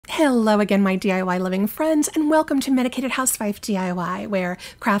Hello again, my DIY living friends, and welcome to Medicated Housewife DIY, where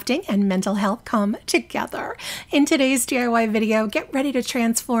crafting and mental health come together. In today's DIY video, get ready to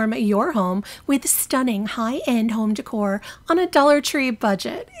transform your home with stunning high-end home decor on a Dollar Tree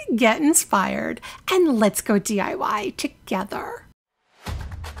budget. Get inspired, and let's go DIY together.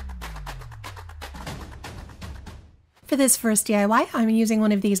 For this first DIY, I'm using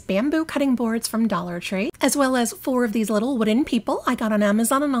one of these bamboo cutting boards from Dollar Tree, as well as 4 of these little wooden people I got on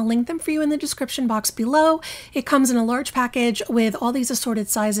Amazon, and I'll link them for you in the description box below. It comes in a large package with all these assorted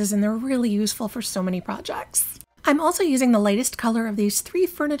sizes, and they're really useful for so many projects. I'm also using the lightest color of these 3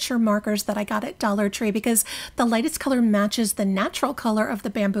 furniture markers that I got at Dollar Tree because the lightest color matches the natural color of the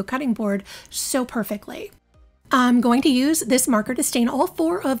bamboo cutting board so perfectly. I'm going to use this marker to stain all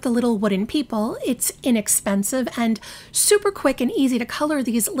 4 of the little wooden people. It's inexpensive and super quick and easy to color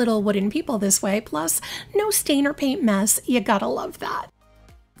these little wooden people this way, plus no stain or paint mess. You gotta love that.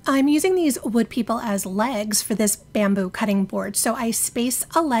 I'm using these wood people as legs for this bamboo cutting board, so I space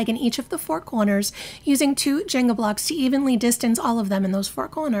a leg in each of the 4 corners using 2 Jenga blocks to evenly distance all of them in those 4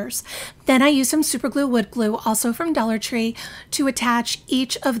 corners. Then I use some super glue wood glue, also from Dollar Tree, to attach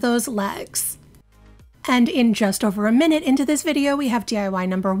each of those legs. And in just over a minute into this video, we have DIY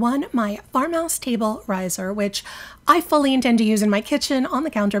number 1, my farmhouse table riser, which I fully intend to use in my kitchen on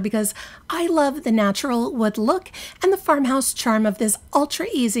the counter because I love the natural wood look and the farmhouse charm of this ultra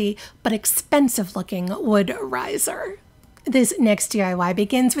easy but expensive looking wood riser. This next DIY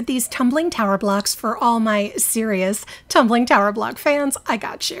begins with these tumbling tower blocks. For all my serious tumbling tower block fans, I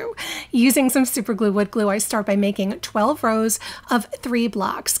got you. Using some super glue wood glue, I start by making 12 rows of 3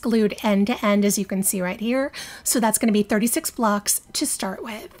 blocks glued end to end, as you can see right here. So that's going to be 36 blocks to start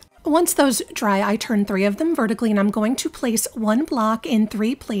with. Once those dry, I turn 3 of them vertically, and I'm going to place 1 block in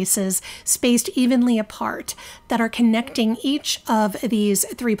 3 places spaced evenly apart that are connecting each of these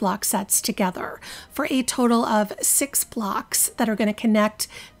 3 block sets together for a total of 6 blocks that are going to connect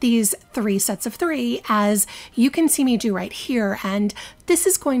these 3 sets of 3, as you can see me do right here. And this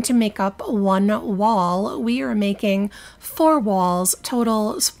is going to make up 1 wall. We are making 4 walls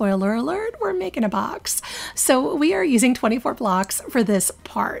total. Spoiler alert, we're making a box. So we are using 24 blocks for this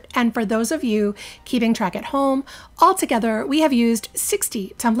part. And for those of you keeping track at home, altogether we have used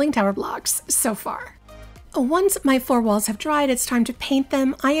 60 tumbling tower blocks so far. Once my 4 walls have dried, it's time to paint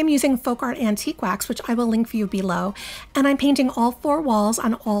them. I am using Folk Art Antique Wax, which I will link for you below, and I'm painting all 4 walls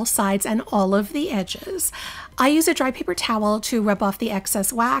on all sides and all of the edges. I use a dry paper towel to rub off the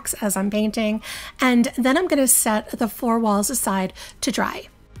excess wax as I'm painting, and then I'm going to set the 4 walls aside to dry.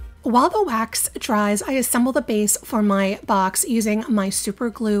 While the wax dries, I assemble the base for my box using my super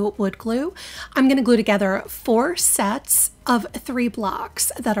glue wood glue. I'm going to glue together 4 sets of 3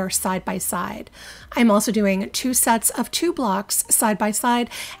 blocks that are side by side. I'm also doing 2 sets of 2 blocks side by side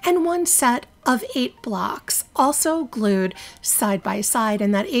and 1 set of 8 blocks also glued side by side,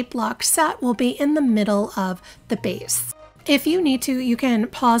 and that 8 block set will be in the middle of the base. If you need to, you can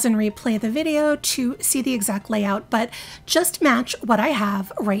pause and replay the video to see the exact layout, but just match what I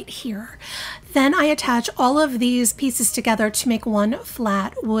have right here. Then I attach all of these pieces together to make 1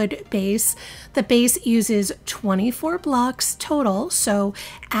 flat wood base. The base uses 24 blocks total, so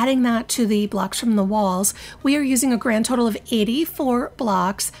adding that to the blocks from the walls, we are using a grand total of 84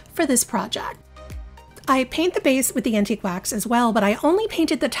 blocks for this project. I paint the base with the antique wax as well, but I only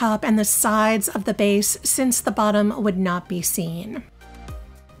painted the top and the sides of the base since the bottom would not be seen.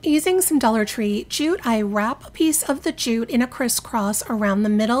 Using some Dollar Tree jute, I wrap a piece of the jute in a crisscross around the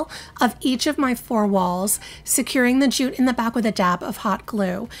middle of each of my 4 walls, securing the jute in the back with a dab of hot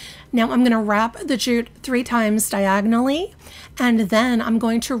glue. Now I'm going to wrap the jute 3 times diagonally, and then I'm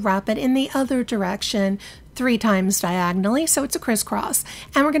going to wrap it in the other direction 3 times diagonally, so it's a crisscross,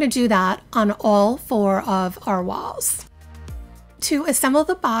 and we're going to do that on all 4 of our walls. To assemble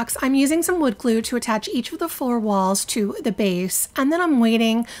the box, I'm using some wood glue to attach each of the 4 walls to the base, and then I'm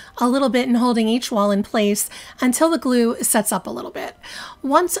waiting a little bit and holding each wall in place until the glue sets up a little bit.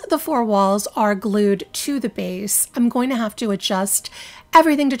 Once the 4 walls are glued to the base, I'm going to have to adjust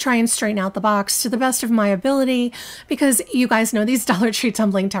everything to try and straighten out the box to the best of my ability, because you guys know these Dollar Tree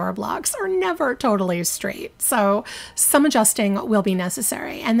tumbling tower blocks are never totally straight, so some adjusting will be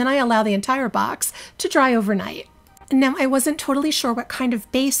necessary. And then I allow the entire box to dry overnight. Now, I wasn't totally sure what kind of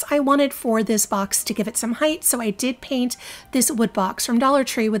base I wanted for this box to give it some height, so I did paint this wood box from Dollar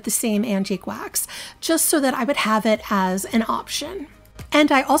Tree with the same antique wax, just so that I would have it as an option.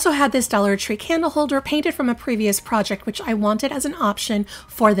 And I also had this Dollar Tree candle holder painted from a previous project, which I wanted as an option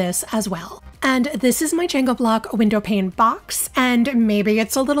for this as well. And this is my Jenga block window pane box, and maybe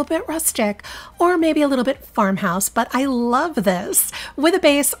it's a little bit rustic or maybe a little bit farmhouse, but I love this with a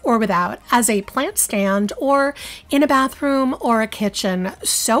base or without, as a plant stand or in a bathroom or a kitchen.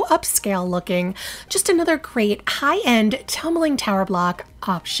 So upscale looking. Just another great high-end tumbling tower block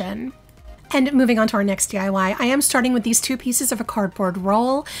option. And moving on to our next DIY, I am starting with these two pieces of a cardboard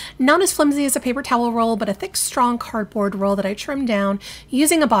roll. Not as flimsy as a paper towel roll, but a thick, strong cardboard roll that I trimmed down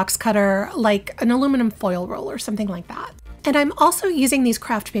using a box cutter, like an aluminum foil roll or something like that. And I'm also using these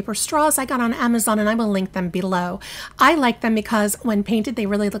craft paper straws I got on Amazon, and I will link them below. I like them because when painted, they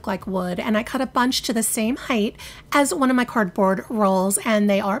really look like wood, and I cut a bunch to the same height as one of my cardboard rolls, and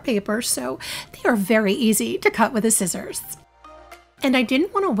they are paper, so they are very easy to cut with the scissors. And I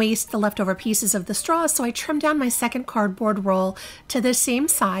didn't want to waste the leftover pieces of the straw, so I trimmed down my second cardboard roll to the same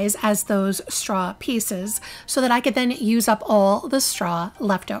size as those straw pieces so that I could then use up all the straw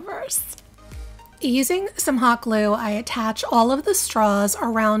leftovers. Using some hot glue, I attach all of the straws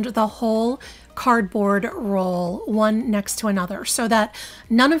around the whole cardboard roll, one next to another, so that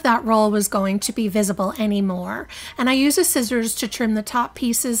none of that roll was going to be visible anymore. And I use a scissors to trim the top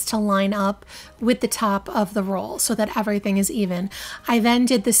pieces to line up with the top of the roll so that everything is even. I then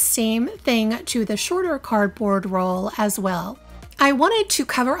did the same thing to the shorter cardboard roll as well. I wanted to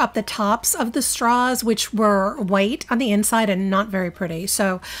cover up the tops of the straws, which were white on the inside and not very pretty.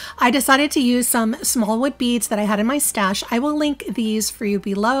 So I decided to use some small wood beads that I had in my stash. I will link these for you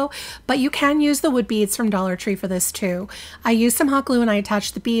below, but you can use the wood beads from Dollar Tree for this too. I used some hot glue and I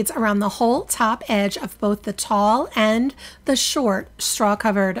attached the beads around the whole top edge of both the tall and the short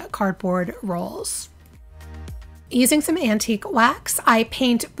straw-covered cardboard rolls. Using some antique wax, I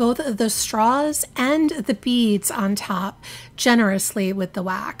paint both the straws and the beads on top generously with the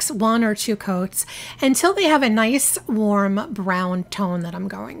wax, 1 or 2 coats, until they have a nice warm brown tone that I'm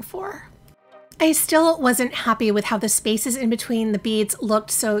going for. I still wasn't happy with how the spaces in between the beads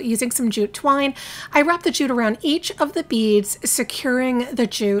looked, so using some jute twine, I wrapped the jute around each of the beads, securing the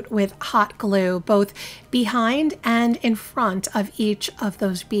jute with hot glue, both behind and in front of each of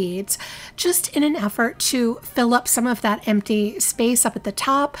those beads, just in an effort to fill up some of that empty space up at the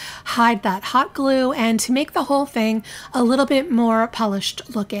top, hide that hot glue, and to make the whole thing a little bit more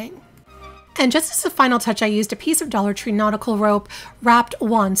polished looking. And just as a final touch, I used a piece of Dollar Tree nautical rope wrapped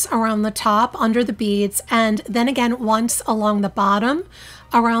once around the top under the beads and then again once along the bottom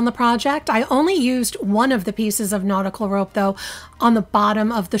around the project. I only used one of the pieces of nautical rope though on the bottom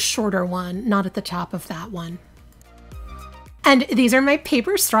of the shorter one, not at the top of that one. And these are my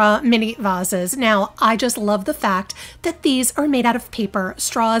paper straw mini vases. Now, I just love the fact that these are made out of paper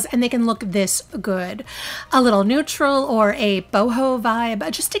straws and they can look this good. A little neutral or a boho vibe,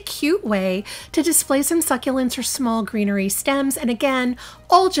 just a cute way to display some succulents or small greenery stems. And again,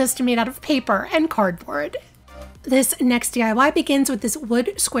 all just made out of paper and cardboard. This next DIY begins with this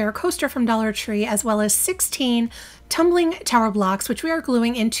wood square coaster from Dollar Tree, as well as 16 tumbling tower blocks, which we are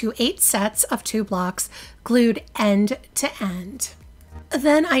gluing into 8 sets of 2 blocks, glued end to end.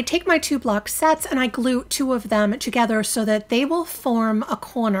 Then I take my 2 block sets and I glue 2 of them together so that they will form a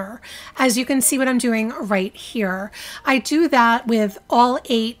corner. As you can see what I'm doing right here. I do that with all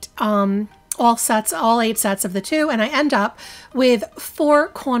 8 sets of the 2, and I end up with 4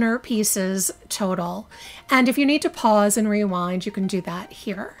 corner pieces total. And if you need to pause and rewind, you can do that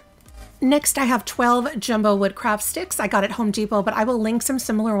here. Next, I have 12 jumbo wood craft sticks. I got at Home Depot, but I will link some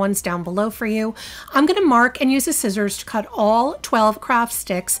similar ones down below for you. I'm going to mark and use the scissors to cut all 12 craft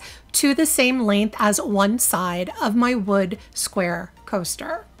sticks to the same length as one side of my wood square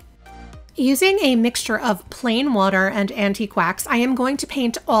coaster. Using a mixture of plain water and antique wax, I am going to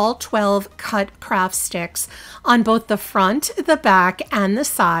paint all 12 cut craft sticks on both the front, the back, and the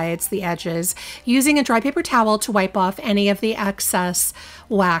sides, the edges, using a dry paper towel to wipe off any of the excess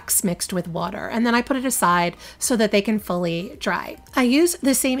wax mixed with water. And then I put it aside so that they can fully dry. I use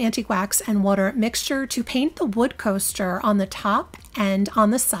the same antique wax and water mixture to paint the wood coaster on the top and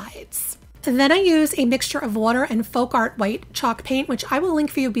on the sides. Then I use a mixture of water and folk art white chalk paint, which I will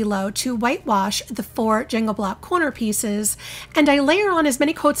link for you below, to whitewash the 4 Jenga block corner pieces, and I layer on as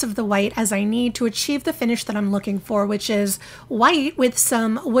many coats of the white as I need to achieve the finish that I'm looking for, which is white with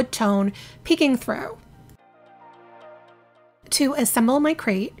some wood tone peeking through. To assemble my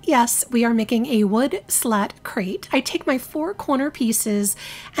crate, yes, we are making a wood slat crate. I take my 4 corner pieces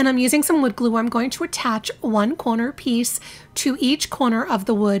and I'm using some wood glue. I'm going to attach 1 corner piece to each corner of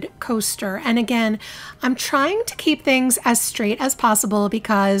the wood coaster. And again, I'm trying to keep things as straight as possible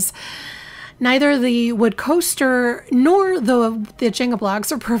because Neither the wood coaster nor the Jenga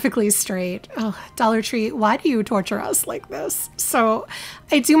blocks are perfectly straight. Oh, Dollar Tree, why do you torture us like this? So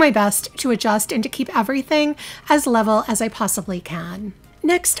I do my best to adjust and to keep everything as level as I possibly can.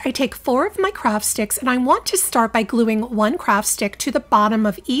 Next, I take 4 of my craft sticks and I want to start by gluing 1 craft stick to the bottom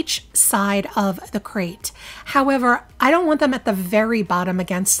of each side of the crate. However, I don't want them at the very bottom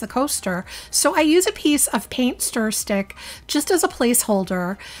against the coaster, so I use a piece of paint stir stick just as a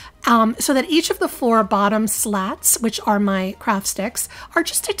placeholder, so that each of the 4 bottom slats, which are my craft sticks, are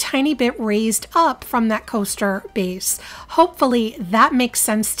just a tiny bit raised up from that coaster base. Hopefully that makes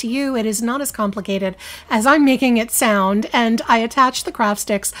sense to you. It is not as complicated as I'm making it sound, and I attach the craft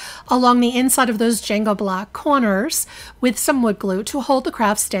sticks along the inside of those Jenga block corners with some wood glue to hold the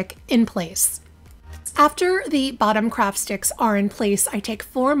craft stick in place. After the bottom craft sticks are in place, I take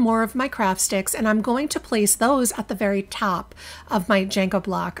 4 more of my craft sticks and I'm going to place those at the very top of my Jenga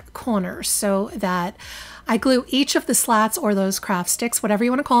block corners so that I glue each of the slats or those craft sticks, whatever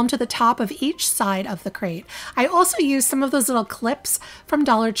you want to call them, to the top of each side of the crate. I also use some of those little clips from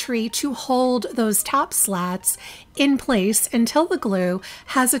Dollar Tree to hold those top slats in place until the glue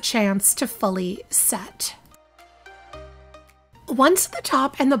has a chance to fully set. Once the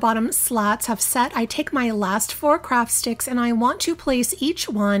top and the bottom slats have set, I take my last 4 craft sticks and I want to place each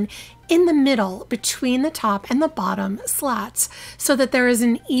one in the middle between the top and the bottom slats so that there is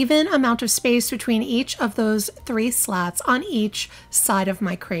an even amount of space between each of those 3 slats on each side of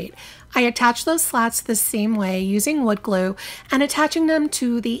my crate. I attach those slats the same way using wood glue and attaching them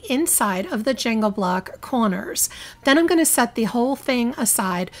to the inside of the Jenga block corners. Then I'm going to set the whole thing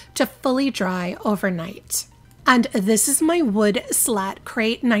aside to fully dry overnight. And this is my wood slat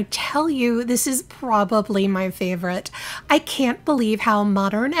crate, and I tell you, this is probably my favorite. I can't believe how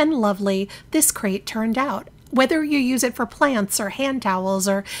modern and lovely this crate turned out. Whether you use it for plants or hand towels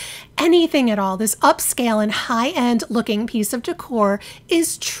or anything at all, this upscale and high-end looking piece of decor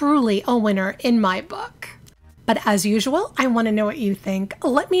is truly a winner in my book. But as usual, I want to know what you think.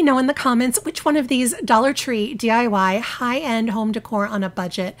 Let me know in the comments which one of these Dollar Tree DIY high-end home decor on a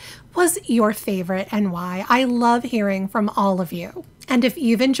budget was your favorite and why. I love hearing from all of you. And if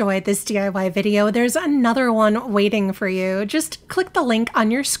you've enjoyed this DIY video, there's another one waiting for you. Just click the link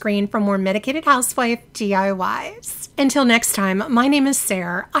on your screen for more Medicated Housewife DIYs. Until next time, my name is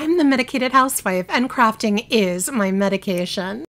Sarah. I'm the Medicated Housewife, and crafting is my medication.